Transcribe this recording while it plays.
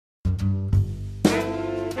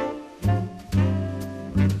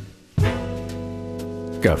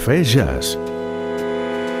Cafè Jazz.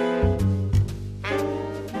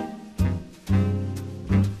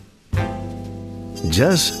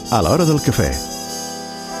 Jazz a l'hora del cafè.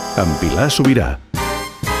 Amb Pilar Sobirà.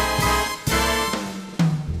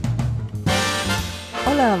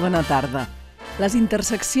 Hola, bona tarda. Les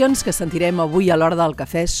interseccions que sentirem avui a l'hora del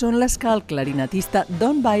cafè són les que el clarinetista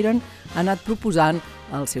Don Byron ha anat proposant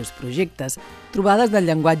als seus projectes. Trobades del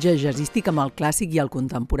llenguatge jazzístic amb el clàssic i el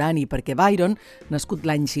contemporani, perquè Byron, nascut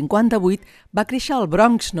l'any 58, va créixer al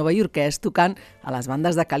Bronx, novaiorquès, tocant a les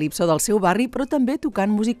bandes de calipso del seu barri, però també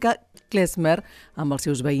tocant música klezmer amb els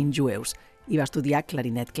seus veïns jueus. I va estudiar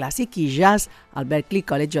clarinet clàssic i jazz al Berklee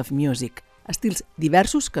College of Music. Estils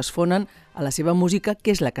diversos que es fonen a la seva música,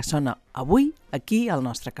 que és la que sona avui aquí al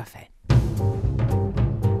nostre cafè.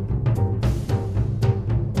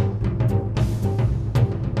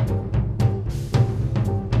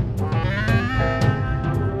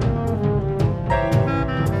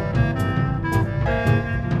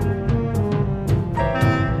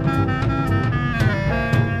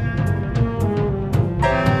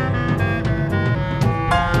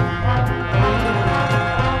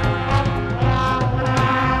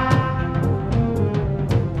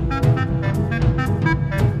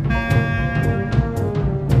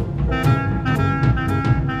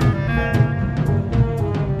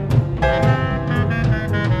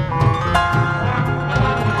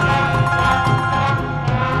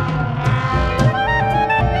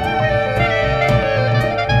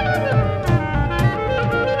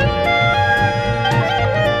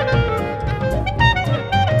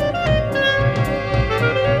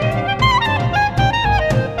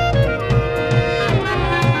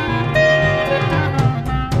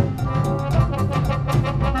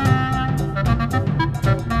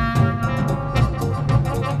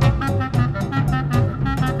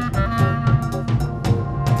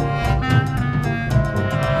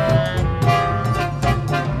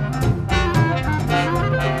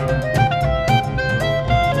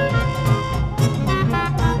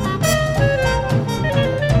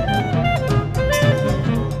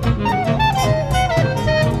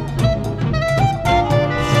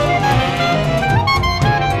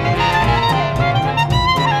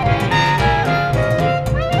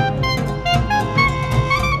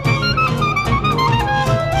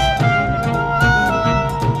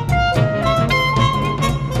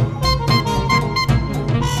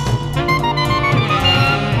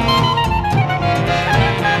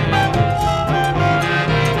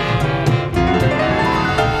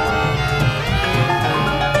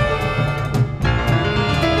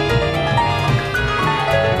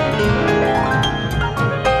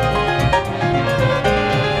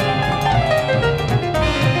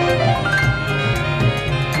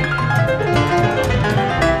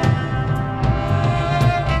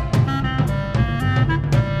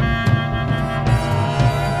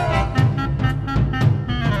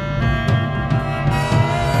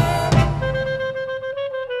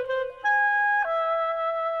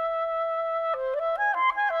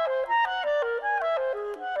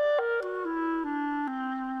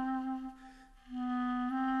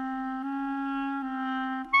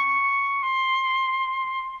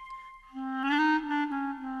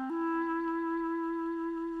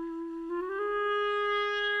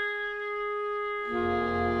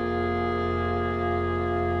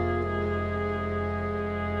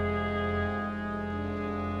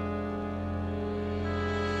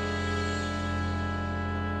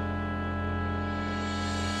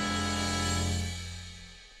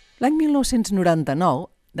 L'any 1999,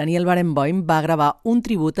 Daniel Baremboim va gravar un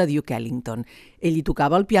tribut a Duke Elilngton. Ell hi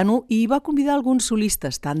tocava el piano i va convidar alguns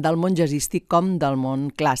solistes, tant del món jazzístic com del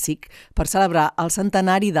món clàssic, per celebrar el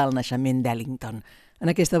centenari del naixement d'Elilngton.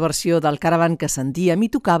 En aquesta versió del Caravan que sentíem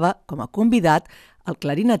hi tocava, com a convidat, el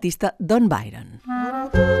clarinetista Don Byron.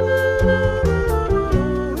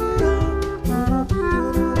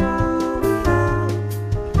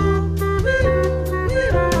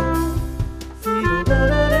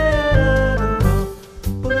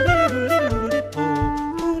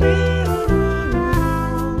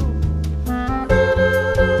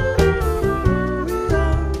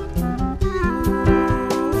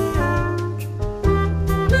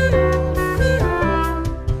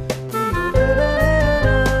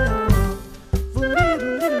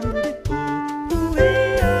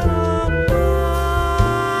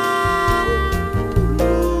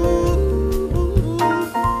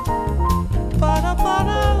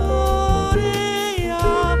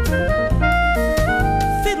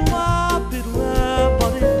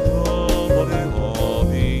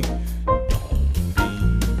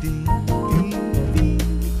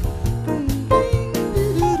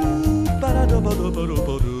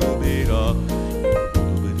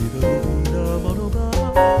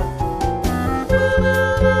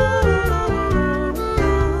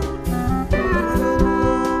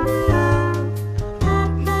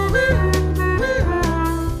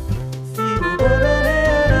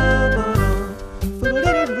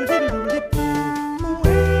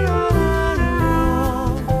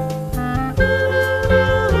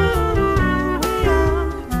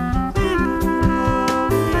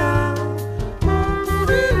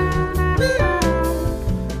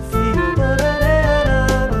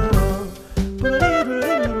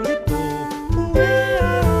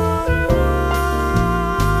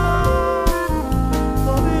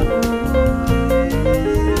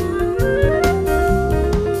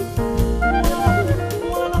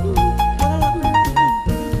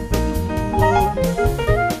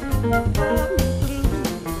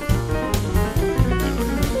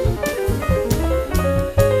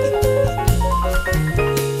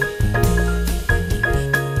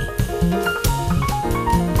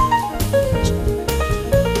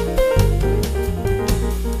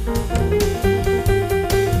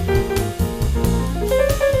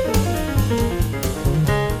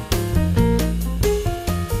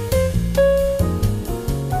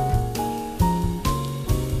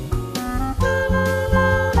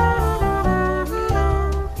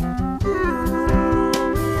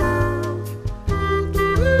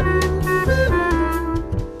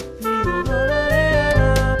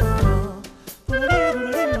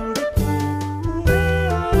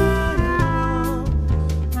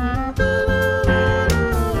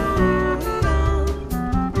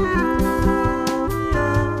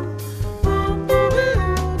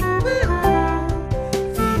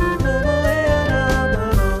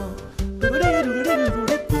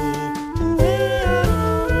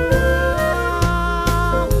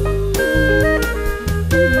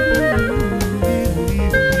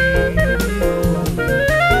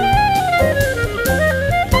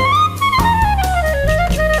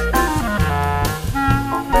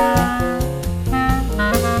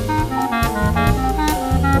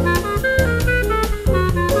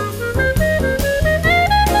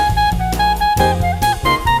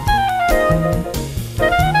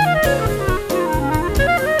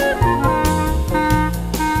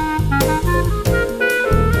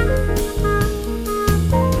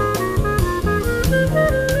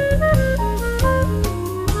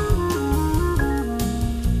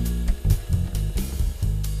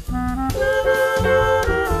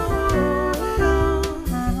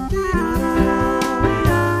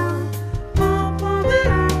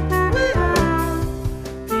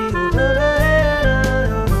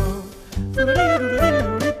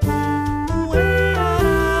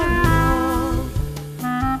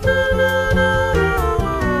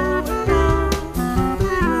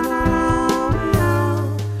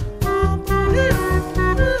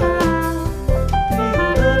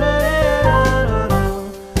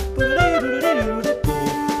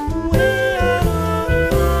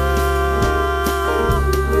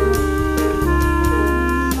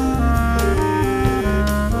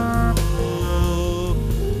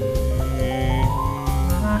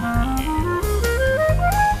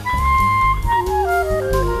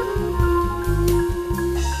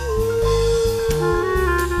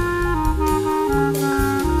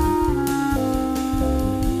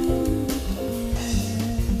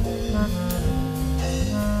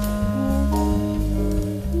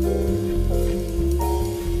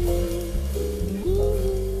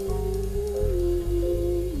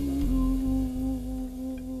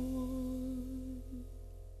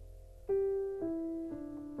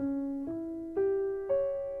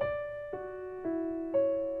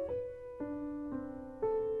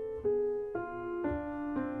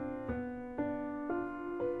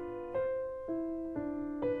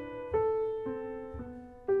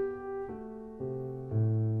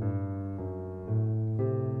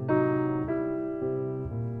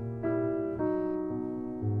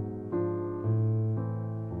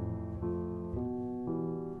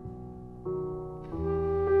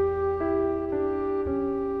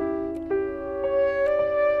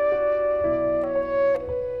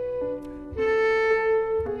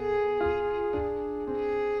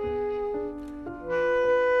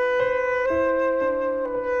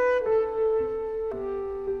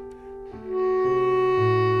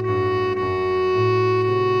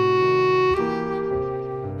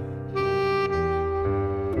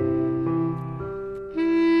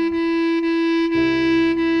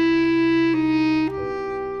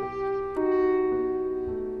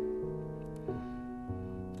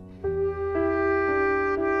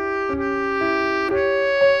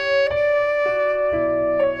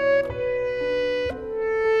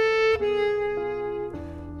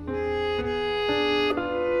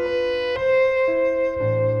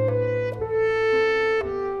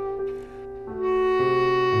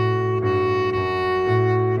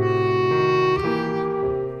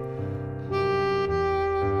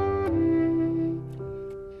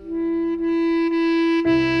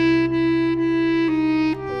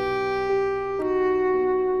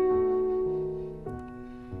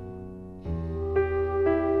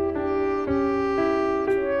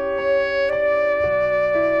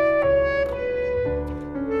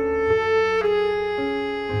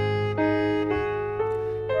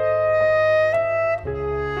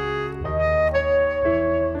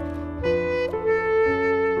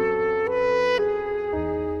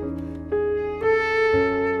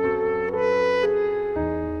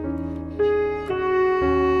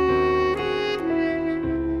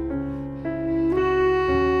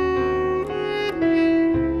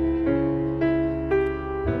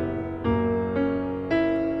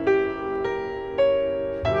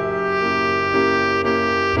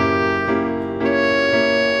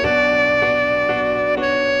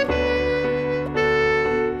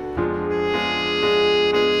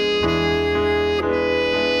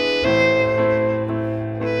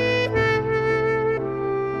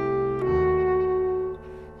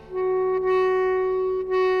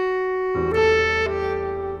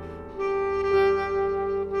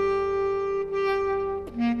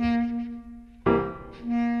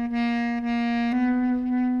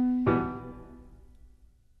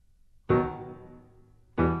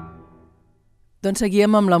 Doncs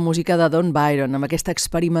seguíem amb la música de Don Byron, amb aquesta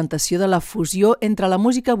experimentació de la fusió entre la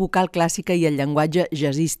música vocal clàssica i el llenguatge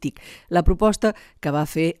jazzístic, la proposta que va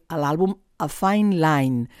fer a l'àlbum A Fine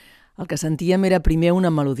Line. El que sentíem era primer una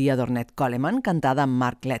melodia d'Ornette Coleman, cantada amb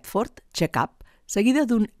Mark Ledford, Check Up, seguida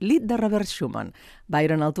d'un lied de Robert Schumann.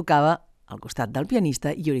 Byron el tocava al costat del pianista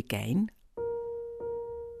Uri Caine.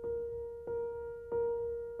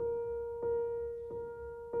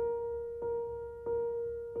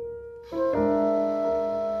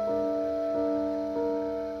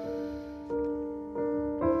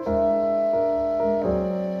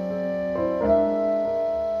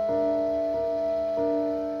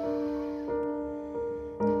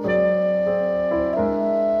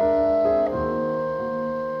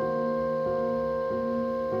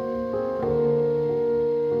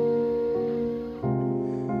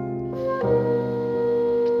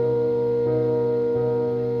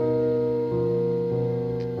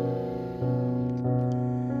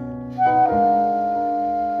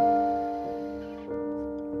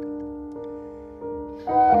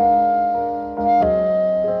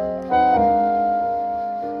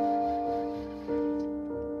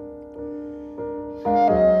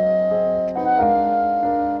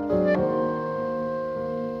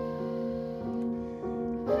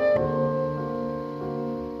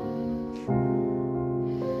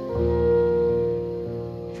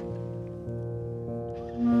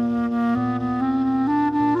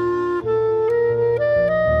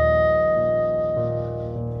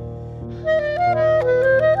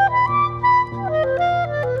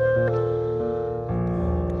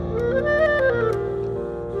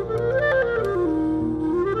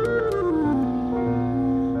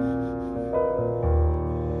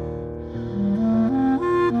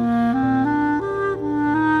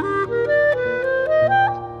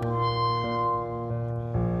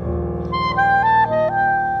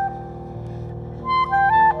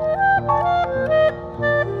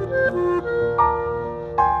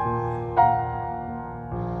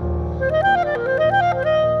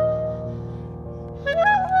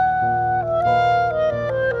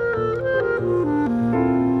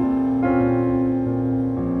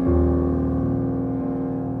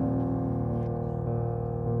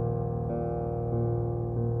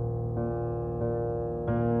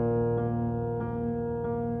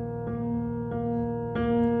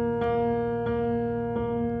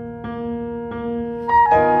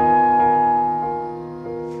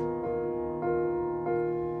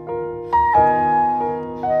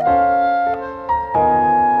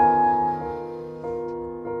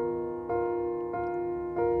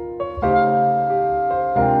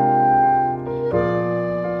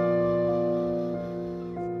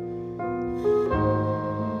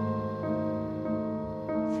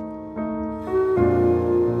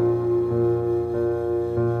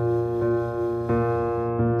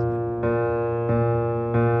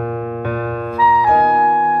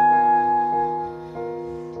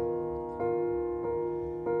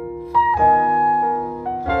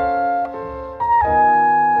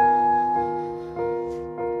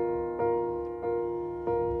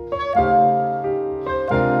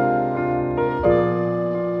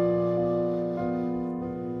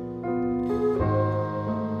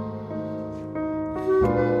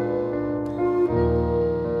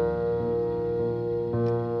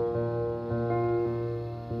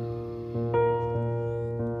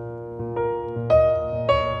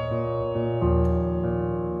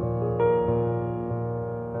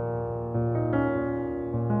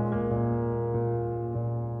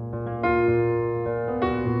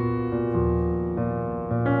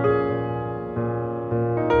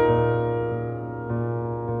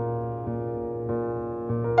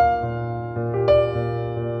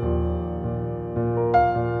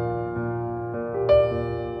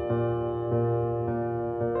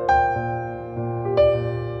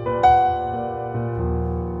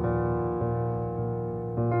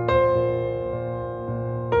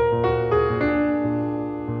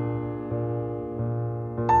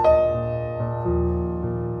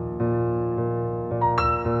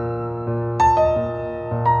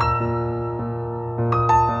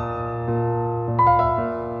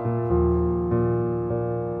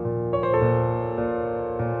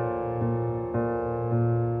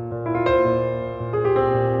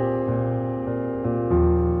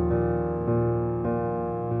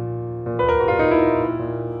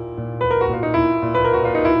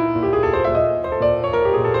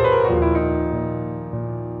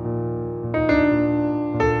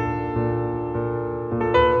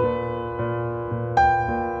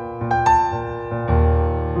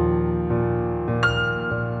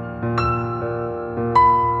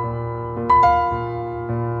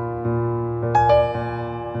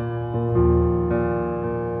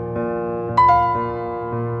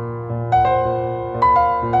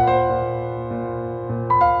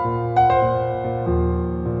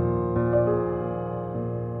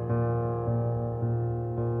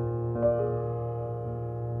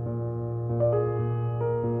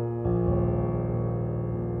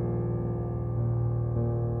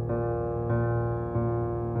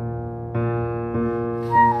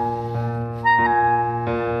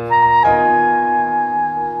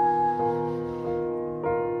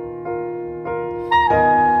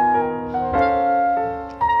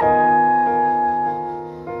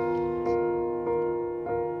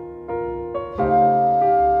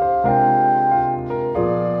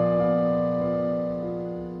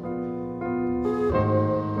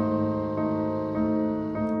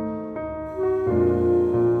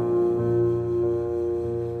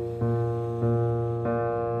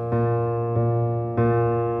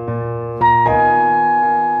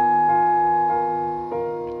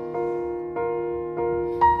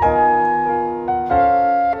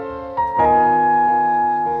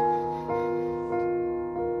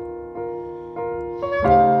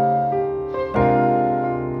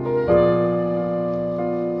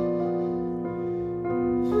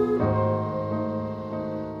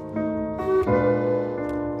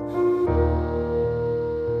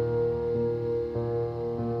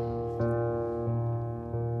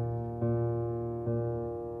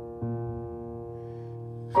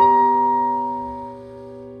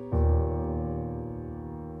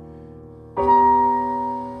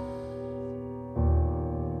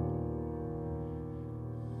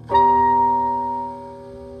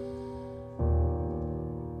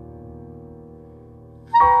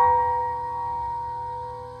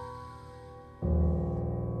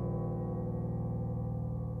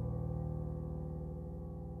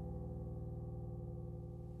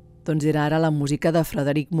 Doncs era ara la música de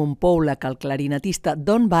Frederic Mompou, la que el clarinetista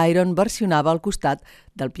Don Byron versionava al costat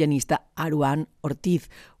del pianista Arun Ortiz,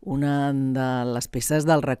 una de les peces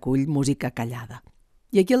del recull Música callada.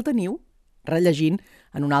 I aquí el teniu, rellegint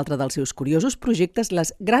en un altre dels seus curiosos projectes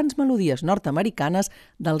les grans melodies nord-americanes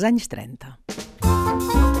dels anys 30.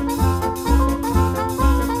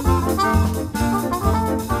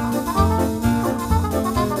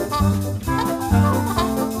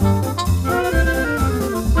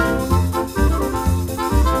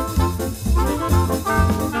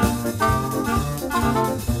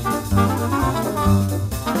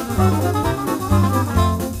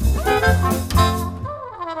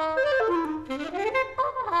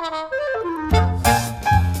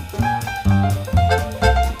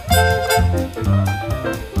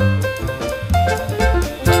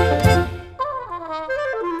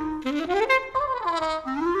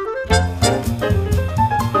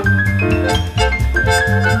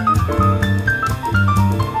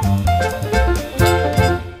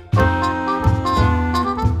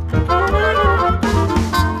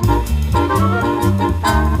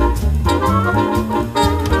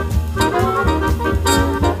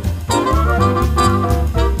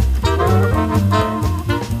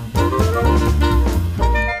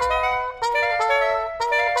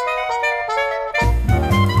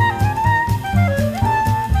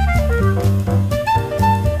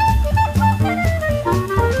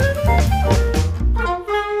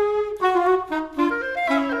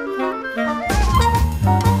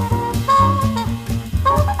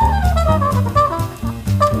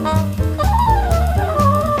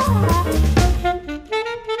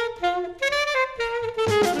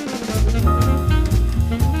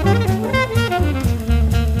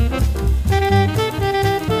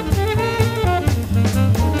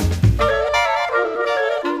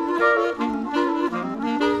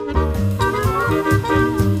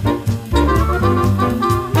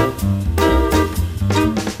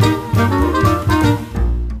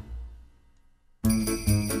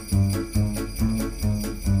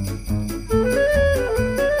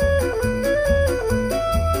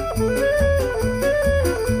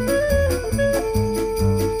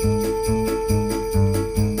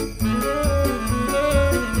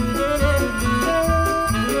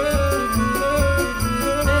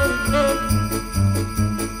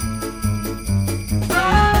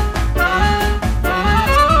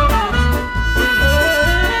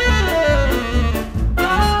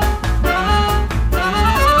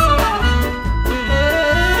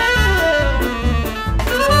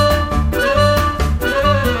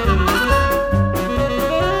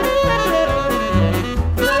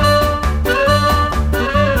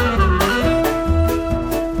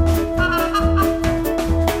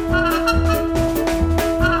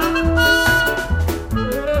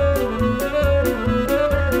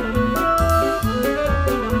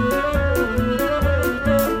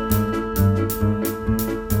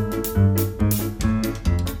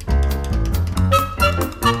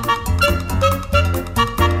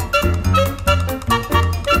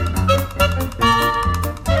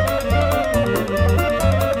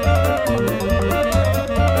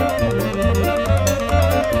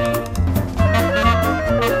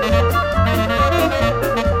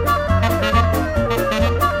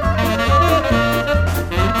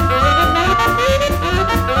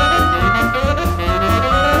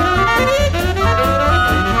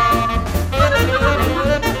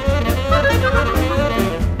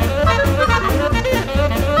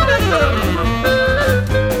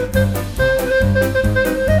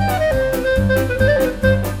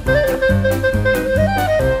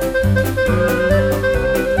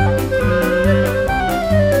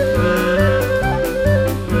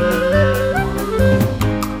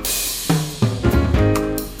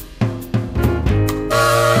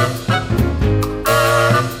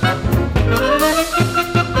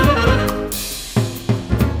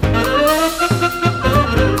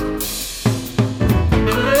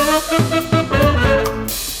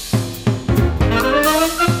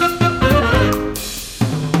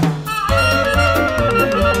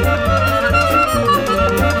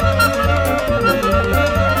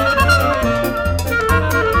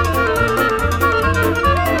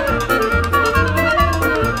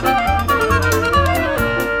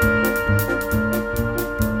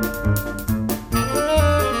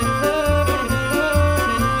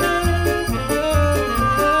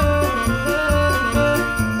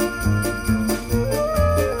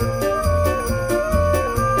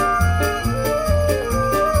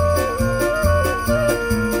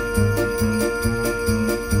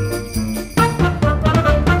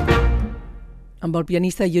 el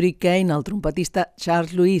pianista Uri Caine, el trompetista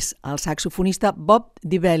Charles Lewis, el saxofonista Bob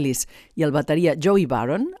Debellis i el bateria Joey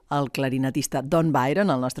Baron, el clarinetista Don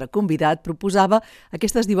Byron, el nostre convidat, proposava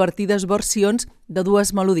aquestes divertides versions de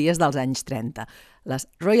dues melodies dels anys 30, les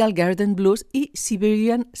Royal Garden Blues i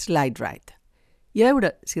Siberian Sleighride. I a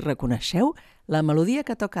veure si reconeixeu la melodia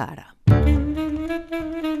que toca ara.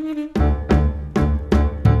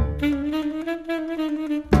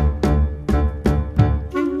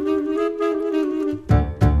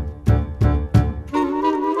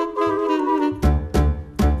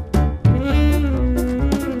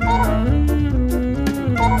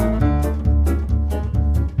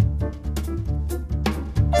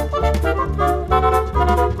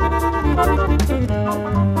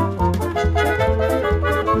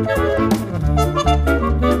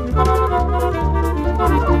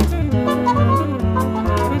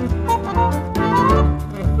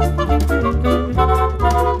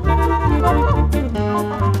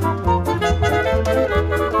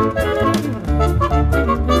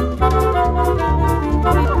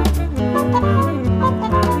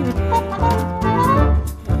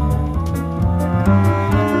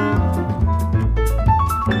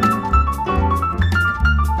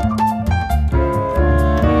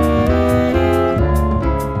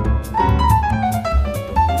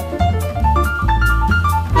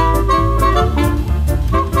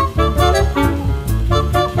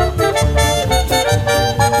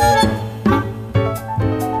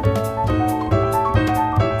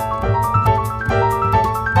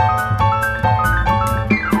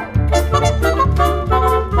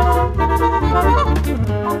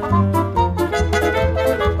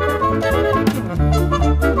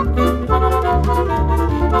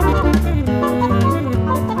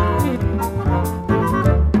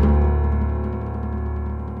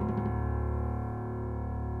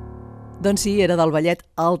 Doncs sí, era del ballet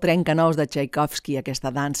El trencanous de Tchaikovsky,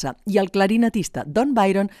 aquesta dansa, i el clarinetista Don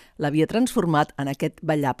Byron l'havia transformat en aquest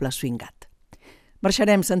ballable swingat.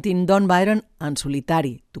 Marxarem sentint Don Byron en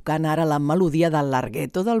solitari, tocant ara la melodia del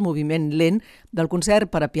larghetto del moviment lent del concert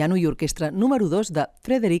per a piano i orquestra número 2 de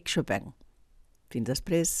Frédéric Chopin. Fins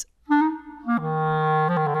després.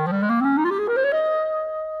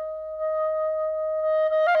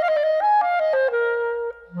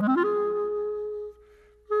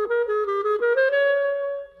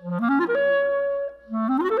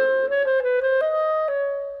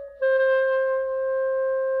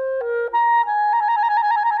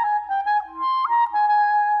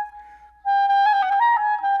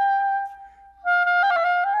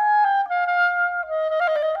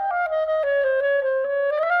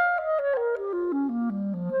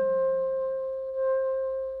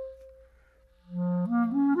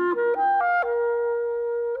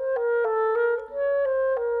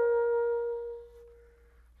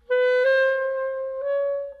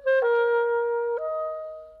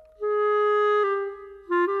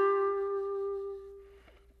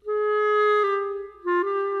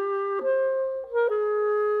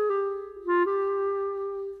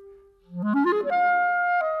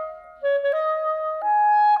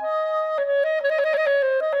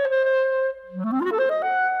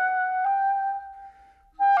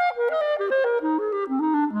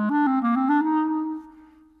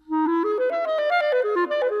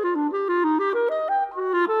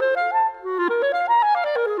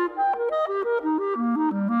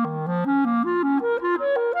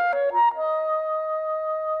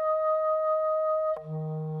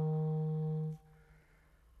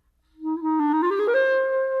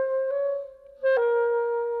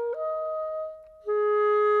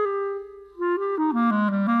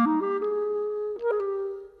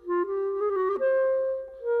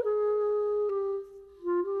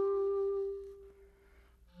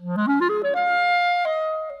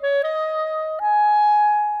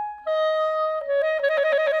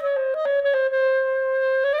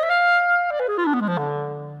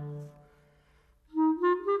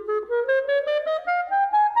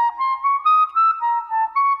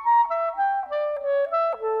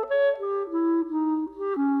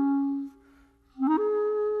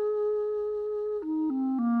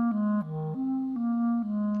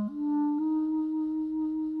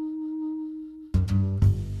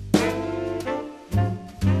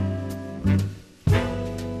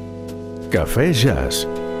 Cafè Jazz.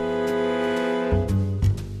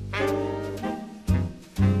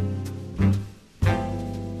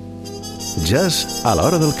 Jazz a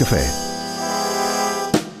l'hora del cafè.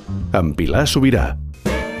 Amb Pilar Sobirà.